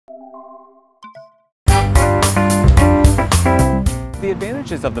the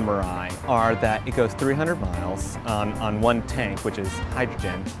advantages of the Mirai are that it goes 300 miles on one tank, which is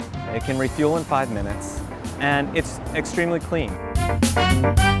hydrogen. It can refuel in 5 minutes, and it's extremely clean.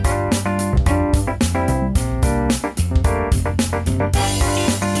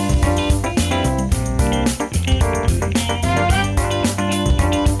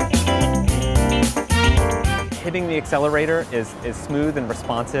 Hitting the accelerator is smooth and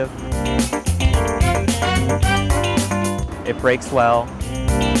responsive. It brakes well.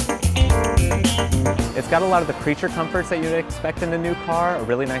 It's got a lot of the creature comforts that you'd expect in a new car, a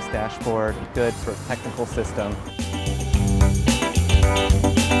really nice dashboard, good sort of technical system.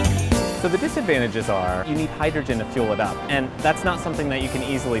 So the disadvantages are you need hydrogen to fuel it up, and that's not something that you can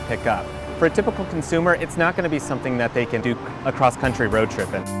easily pick up. For a typical consumer, it's not going to be something that they can do a cross-country road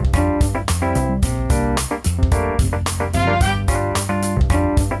trip in.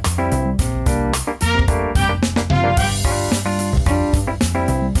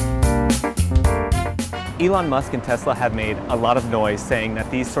 Elon Musk and Tesla have made a lot of noise saying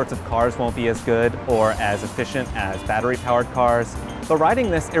that these sorts of cars won't be as good or as efficient as battery-powered cars. But riding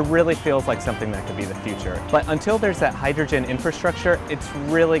this, it really feels like something that could be the future. But until there's that hydrogen infrastructure, it's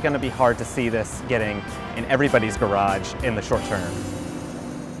really going to be hard to see this getting in everybody's garage in the short term.